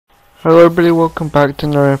Hello everybody, welcome back to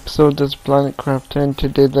another episode of Planet Craft. In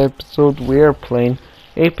today's episode we are playing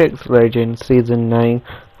Apex Legends Season 9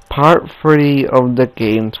 Part 3 of the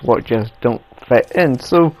games what just don't fit in.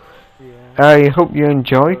 So, I hope you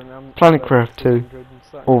enjoyed. Planet Craft 2,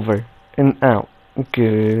 over and out.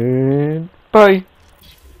 Goodbye.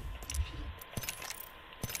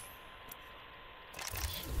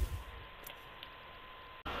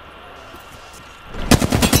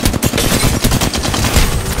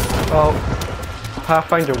 Oh,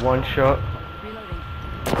 Pathfinder one shot.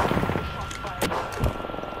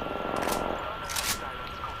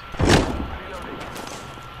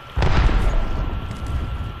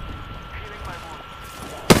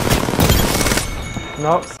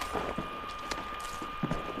 Knock.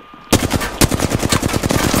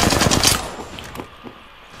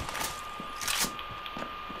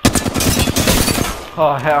 Oh,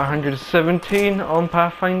 I hit 117 on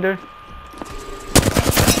Pathfinder.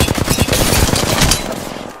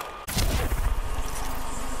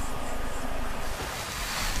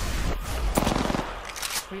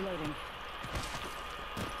 Reloading.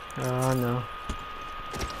 Oh no.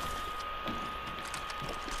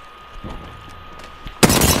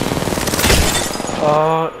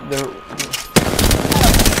 Oh,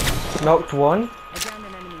 knocked one. I downed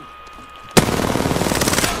an enemy.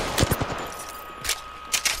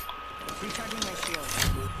 Recharging my shield.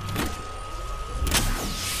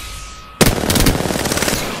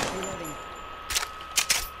 Reloading.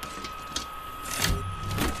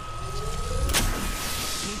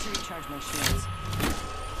 Need to recharge my shields.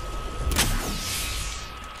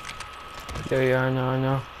 Yeah, I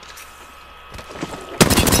know.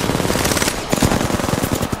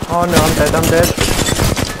 Oh no, I'm dead.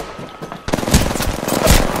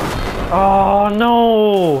 Oh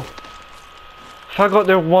no! If I got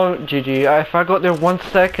there if I got there 1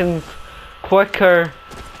 second quicker.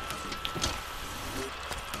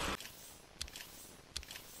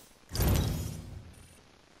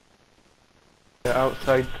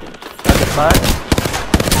 Outside at the back.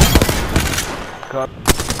 Got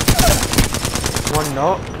one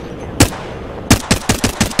knock.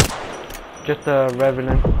 Just a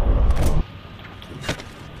revenant.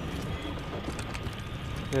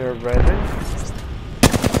 They're resin.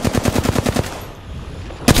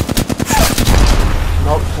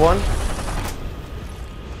 Knocked one.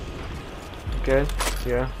 Good,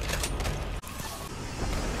 yeah.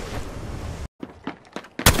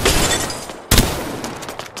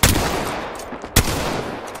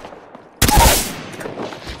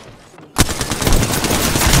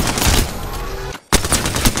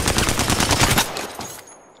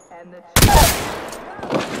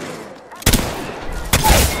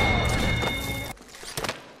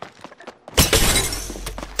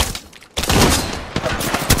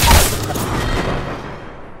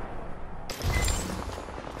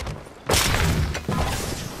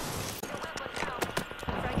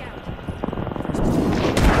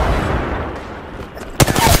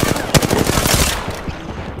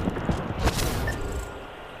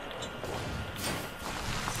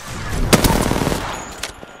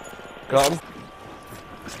 Got him.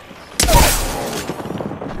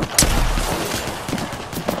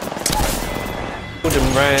 Wooden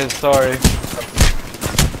red, sorry.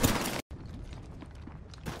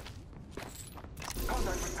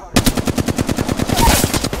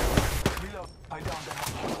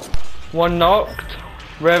 One knocked.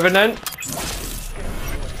 Revenant.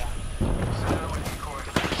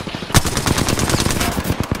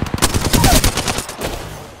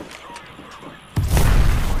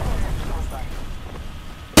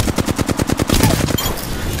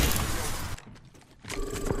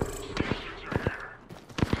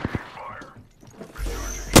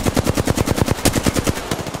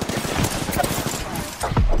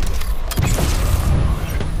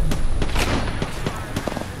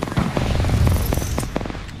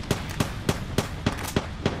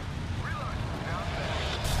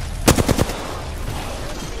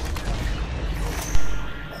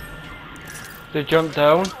 They jumped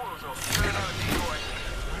down.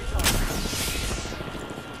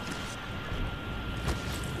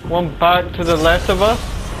 One back to the left of us.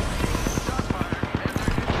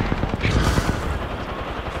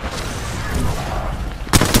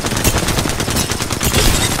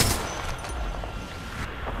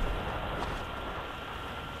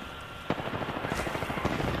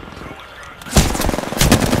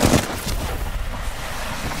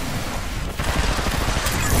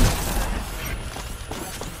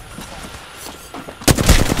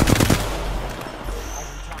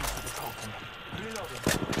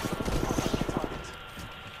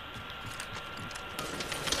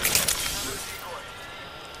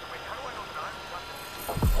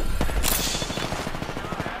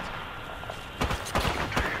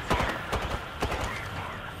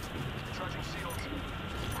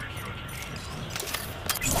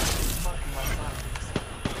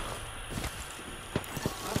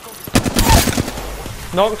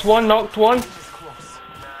 Knocked one, knocked one. Is close.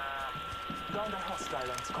 Nah. Down a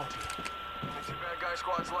hostile on Scotty. Only two bad guy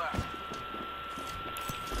squads left.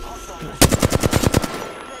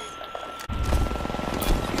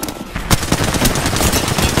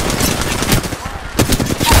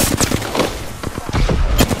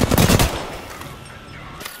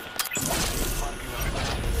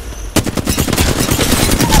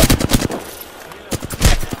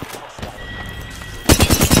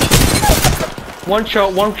 One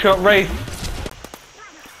shot, Ray.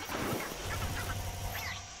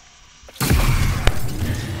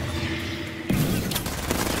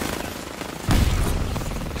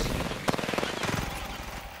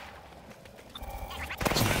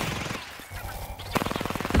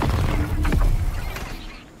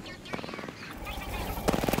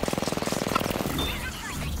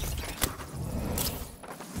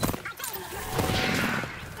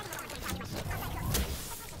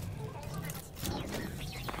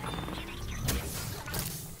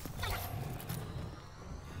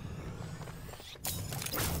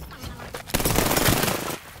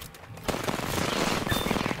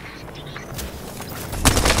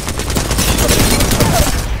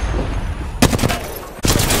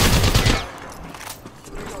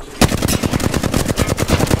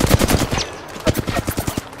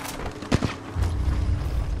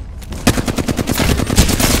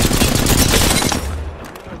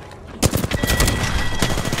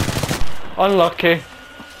 Unlucky.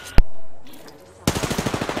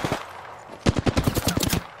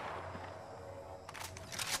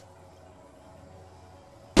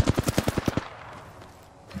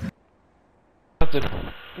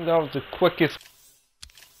 That was the quickest.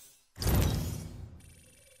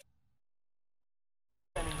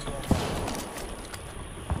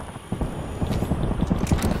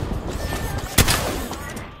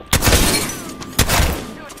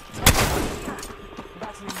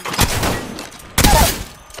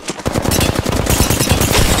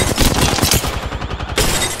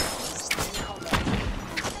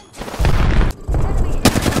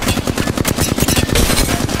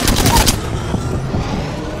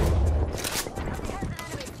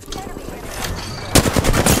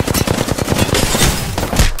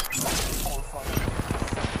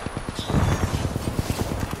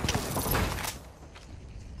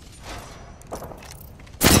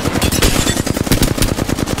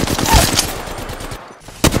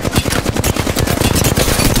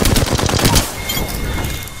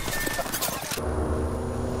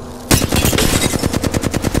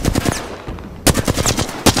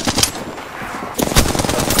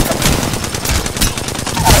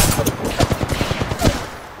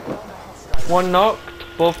 One knocked,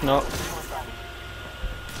 both knocked.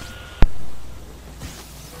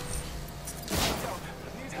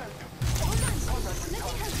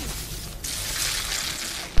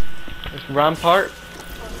 There's Rampart.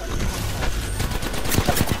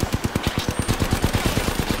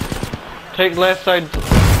 Take left side.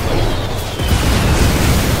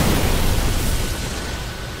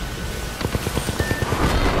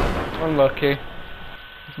 Unlucky.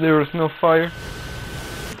 There was no fire.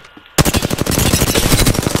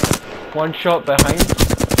 One shot behind.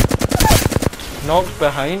 Knocked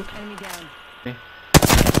behind. Enemy down. Okay.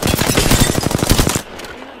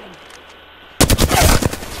 Reloading.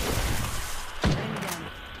 Enemy down.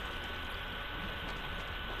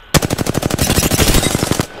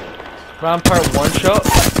 Rampart one shot.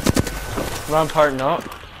 Rampart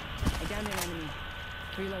knocked. I downed an enemy.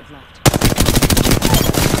 3 loads left.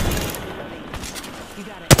 Reloading. You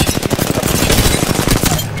got it.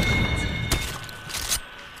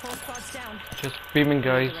 Whole squad's down. Just beaming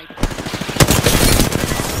guys. Right.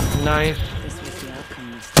 Nice. This was the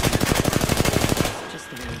outcome this time. Just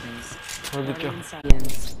the way it is. Well, good job.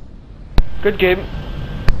 Guardians. Good game.